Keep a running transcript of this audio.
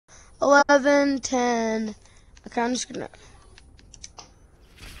11, 10. Okay, I'm just gonna.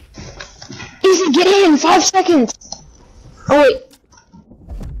 Easy, get in! 5 seconds! Oh, wait.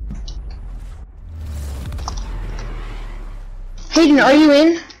 Hayden, are you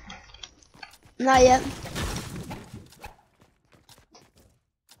in? Not yet.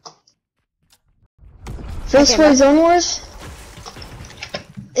 This way Zone Wars?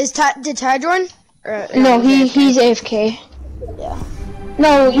 Did Ty join? No, he's AFK. Yeah.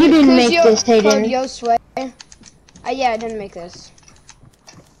 No, you didn't make this, Hayden. Yo Sway. Yeah, I didn't make this.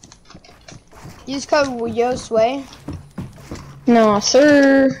 Use code Yo Sway. No,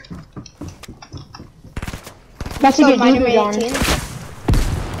 sir. About to get Dude on.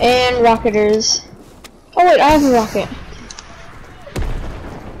 And Rocketers. Oh wait, I have a rocket.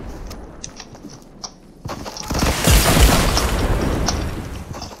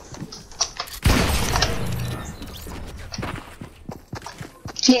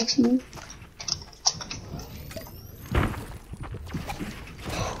 TNT.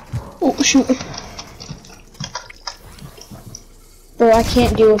 Oh shoot. Bro, I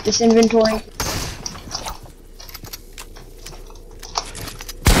can't deal with this inventory.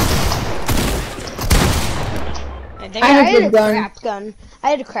 I had a crap gun.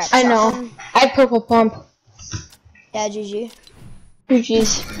 I had a crap shotgun. I know. I had purple pump. Yeah, GG.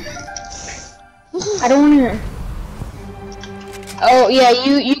 GG's. I don't wanna. Oh yeah,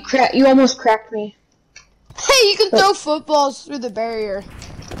 you almost cracked me. Hey, you can throw footballs through the barrier.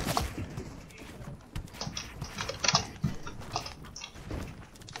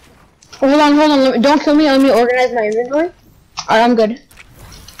 Oh, hold on. Don't kill me. Let me organize my inventory. Alright, I'm good.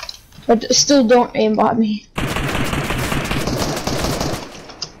 But still, don't aimbot me.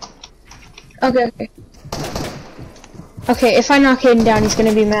 Okay. Okay, if I knock Hayden down, he's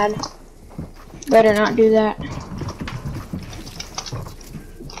gonna be mad. Better not do that.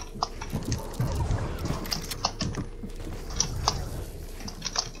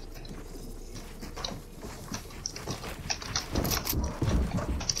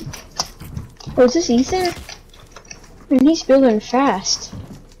 Oh, is this Ethan? I mean, he's building fast.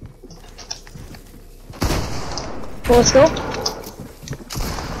 Well, let's go.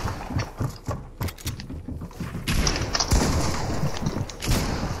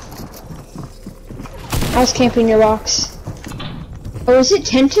 I was camping your rocks. Oh, is it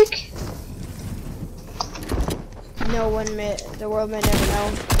Tentic? No one may, the world may never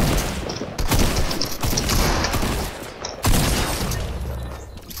know.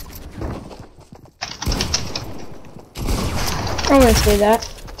 I'm gonna say that.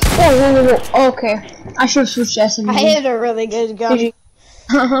 Whoa. Okay. I should have switched to SMG. I hit a really good gun. Did you?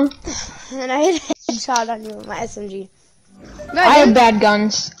 Uh-huh. And I hit a headshot on you with my SMG. No, I have bad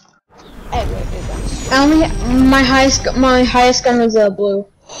guns. I have really good guns. My highest gun was a blue.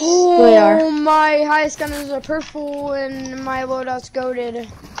 Oh, my highest gun is a purple, and my loadout's goated.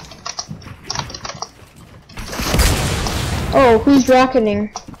 Oh, who's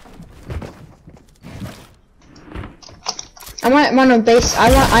rocketing? I might want to base.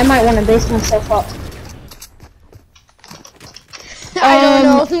 I might want to base myself up. I don't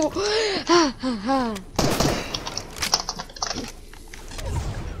know.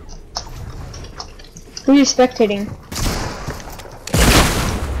 Who are you spectating?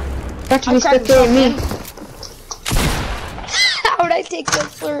 You have to be spectating me. How'd I take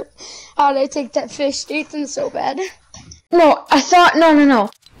that slurp? How'd I take that fish, Ethan, so bad? No, I thought no.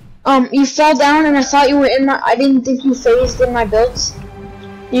 You fell down and I thought you were in my. I didn't think you phased in my builds.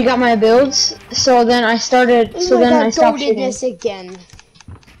 You got my builds, so then I started. So then I stopped shooting. This again.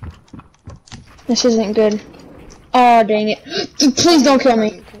 This isn't good. Oh dang it! Please don't kill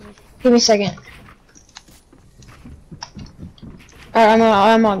me. Give me a second. Alright,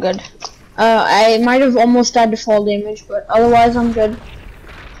 I'm all good. I might have almost died to fall damage, but otherwise I'm good.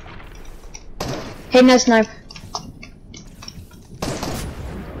 Hayden has snipe.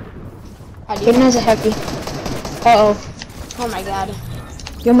 Hayden has a heavy. Uh-oh. Oh my god.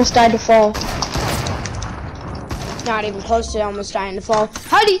 You almost died to fall. Not even close to almost dying to fall.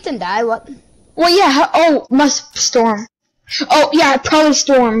 How did Ethan die? What? Well, yeah, oh, must Storm. Oh, yeah, probably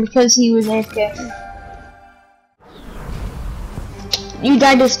Storm, because he was AFK. You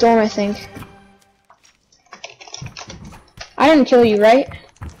died to Storm, I think. I didn't kill you, right?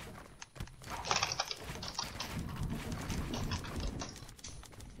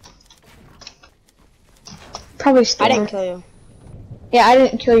 Probably Storm. I didn't kill you. Yeah, I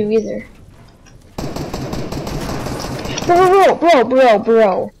didn't kill you either.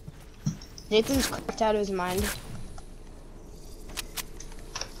 Bro. Nathan's cracked out of his mind.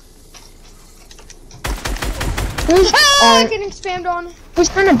 Ah, getting spammed on. Who's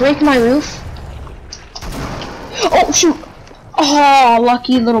trying to break my roof? Oh shoot! Oh,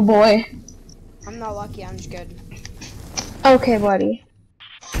 lucky little boy. I'm not lucky. I'm just good. Okay, buddy.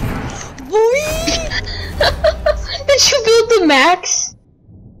 Boy! Did you build the max?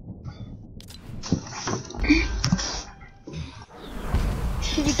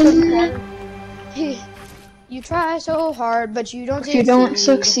 You couldn't. You try so hard, but you don't succeed. You don't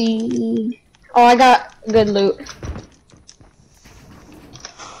succeed. Oh, I got good loot.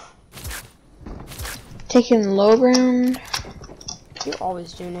 Taking low ground. You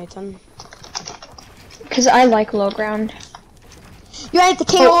always do, Nathan. Cause I like low ground. You ain't the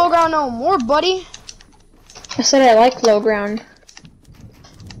king of low ground no more, buddy. I said I like low ground.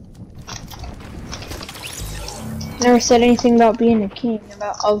 Never said anything about being a king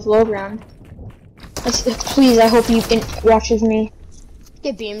of low ground. Please, I hope he watches me.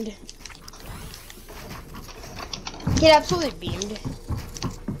 Get beamed. Get absolutely beamed.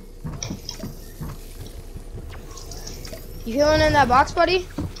 You feeling in that box, buddy?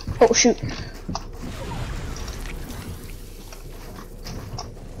 Oh shoot.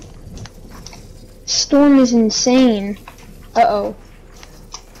 Storm is insane. Uh-oh.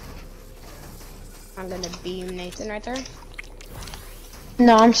 I'm gonna beam Nathan right there.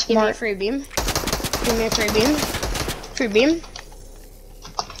 No, I'm Give me a smart. free beam. Give me a free beam. Free beam.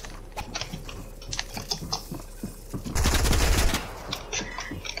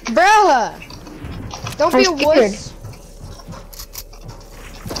 Bruh! Don't be a wuss.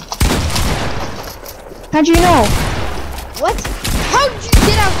 How'd you know? What? How'd you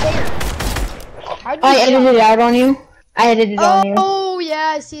get out there? I edited it out on you. I edited it on you. Oh,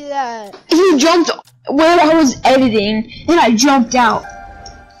 yeah, I see that. He jumped where I was editing, and I jumped out.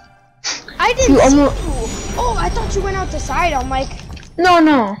 I didn't see you. Oh, I thought you went out the side. I'm like... No.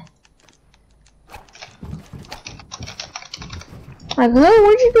 Like, whoa,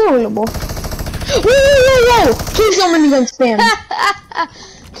 where'd you go, little boy? Whoa! Please don't minigun spam.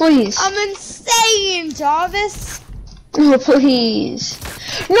 Please. I'm insane, Jarvis. No, please.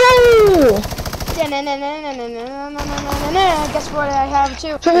 No! Guess what I have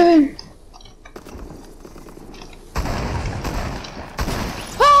too?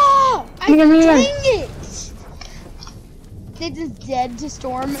 Ah! Dang it! Nathan's dead to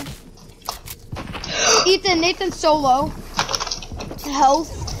Storm. Nathan's so low.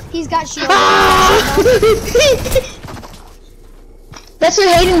 Health. He's got shield. That's what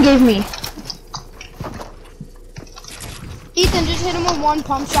Hayden gave me. Ethan, just hit him with one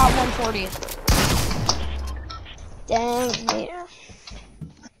pump shot, 140. Dang, yeah.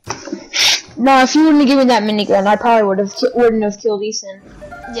 No, if you wouldn't have given that minigun, I probably wouldn't have killed Ethan.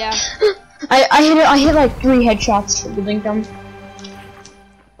 Yeah. I hit like 3 headshots for building them.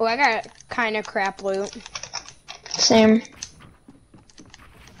 Oh, I got kind of crap loot. Same.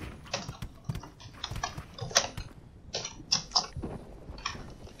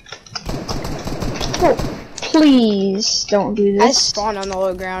 Oh, please don't do this. I spawned on the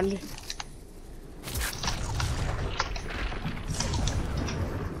low ground.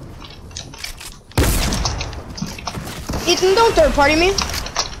 Ethan, don't third party me.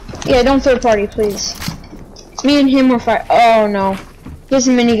 Yeah, don't third party, please. Me and him were fighting. Oh no. He has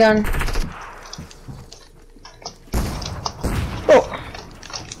a minigun. Oh.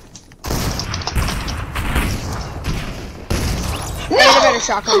 I had a better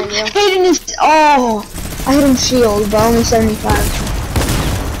shotgun than you. Hayden is. Oh. I hit him shield, but only 75.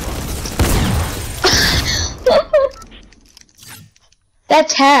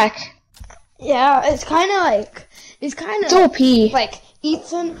 That's hack. Yeah, it's kind of like. It's OP. like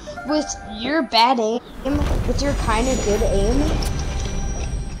Ethan, with your bad aim, with your kind of good aim,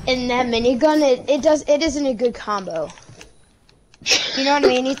 and that minigun, it isn't a good combo. You know what I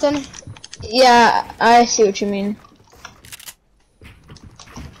mean, Ethan? Yeah, I see what you mean.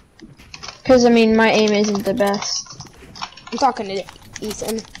 Cause I mean, my aim isn't the best. I'm talking to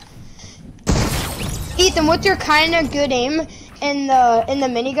Ethan. Ethan, with your kind of good aim and the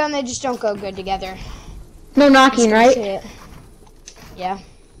minigun, they just don't go good together. No knocking, right? Yeah.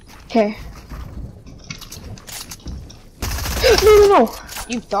 Okay. No.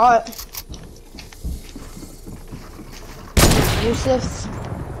 You thought. Yusuf.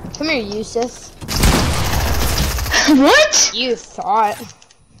 Come here, Yusuf. What? You thought.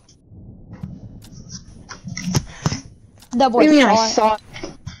 That boy What do you mean thought. I thought?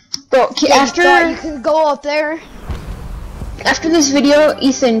 Bro, Yeah, after you thought you could go up there. After this video,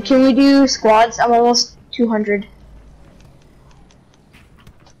 Ethan, can we do squads? I'm almost 200.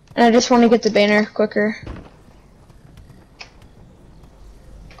 And I just want to get the banner quicker.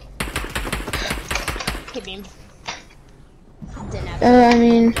 Hit beam. I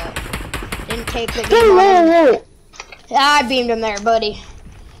mean... Didn't take the game on him. Whoa. I beamed him there, buddy.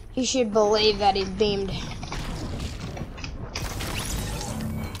 You should believe that he's beamed.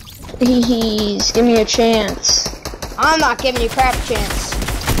 He's give me a chance. I'm not giving you crap a chance.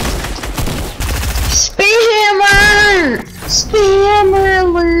 Spammer! Spammer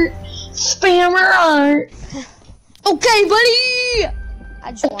alert! Spammer alert! Okay, buddy!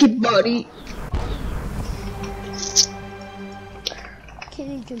 I just Okay, buddy. Can't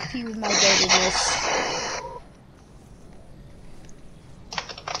even compete with my goatedness.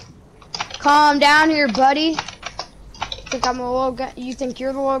 Calm down here, buddy. Think I'm a low? You think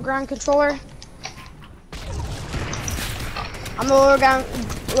you're the low ground controller? I'm the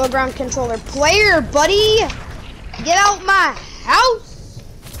low ground controller player, buddy. Get out my house.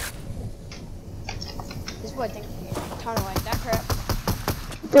 This boy thinks kind of like that crap.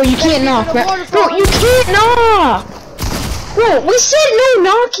 Bro, you can't knock, man. Bro, you can't knock. Bro, we said no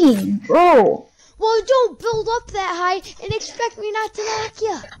knocking, bro. Well, don't build up that high and expect me not to knock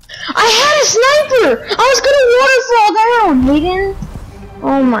you. I had a sniper! I was gonna waterfall down, Hayden!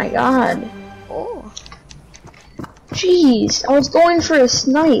 Oh my god. Oh. Jeez, I was going for a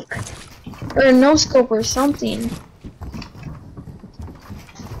snipe. Or a no-scope or something.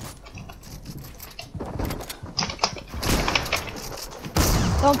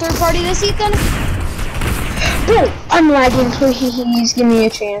 Don't third party this, Ethan? Bro, I'm lagging, please give me a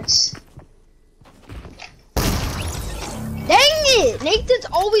chance. Dang it! Nathan's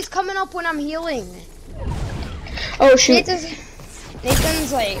always coming up when I'm healing. Oh shoot.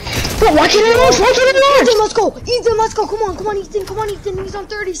 Nathan's like... Bro, why can't I launch? Why can't I launch? Ethan, let's go! Ethan, let's go! Come on, Ethan, come on, Ethan. He's on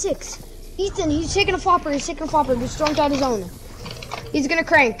 36. Ethan, he's taking a flopper. He's taking a flopper. Just stormed out his own. He's gonna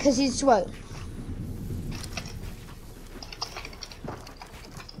crank because he's sweat.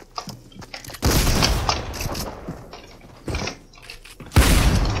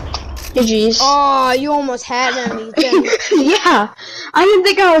 GG's. Oh, you almost had him, Ethan. Yeah, I didn't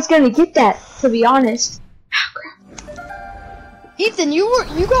think I was gonna get that, to be honest. Ethan, you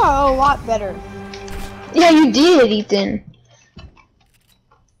got a lot better. Yeah, you did, Ethan.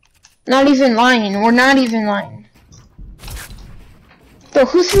 Not even lying. We're not even lying. Bro,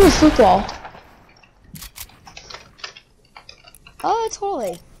 who threw a football? Oh,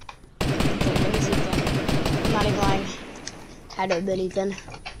 totally. I'm not even lying. Had to have been Ethan.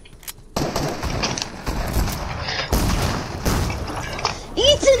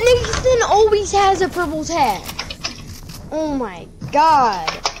 Nathan always has a purple tag. Oh my god.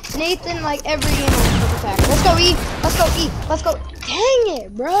 Nathan, like every game has a purple tag. Let's go E. Let's go E. Let's go. Dang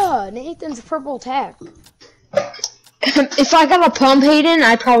it, bruh. Nathan's a purple tag. If I got a pump, Hayden,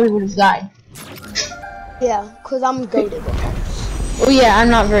 I probably would have died. Yeah, because I'm goated. Oh yeah, I'm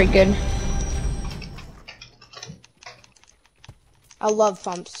not very good. I love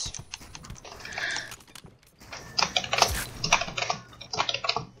pumps.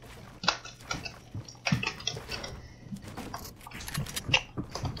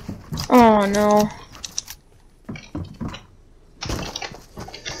 Oh no.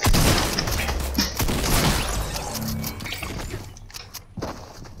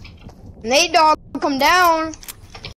 Nate dog, come down.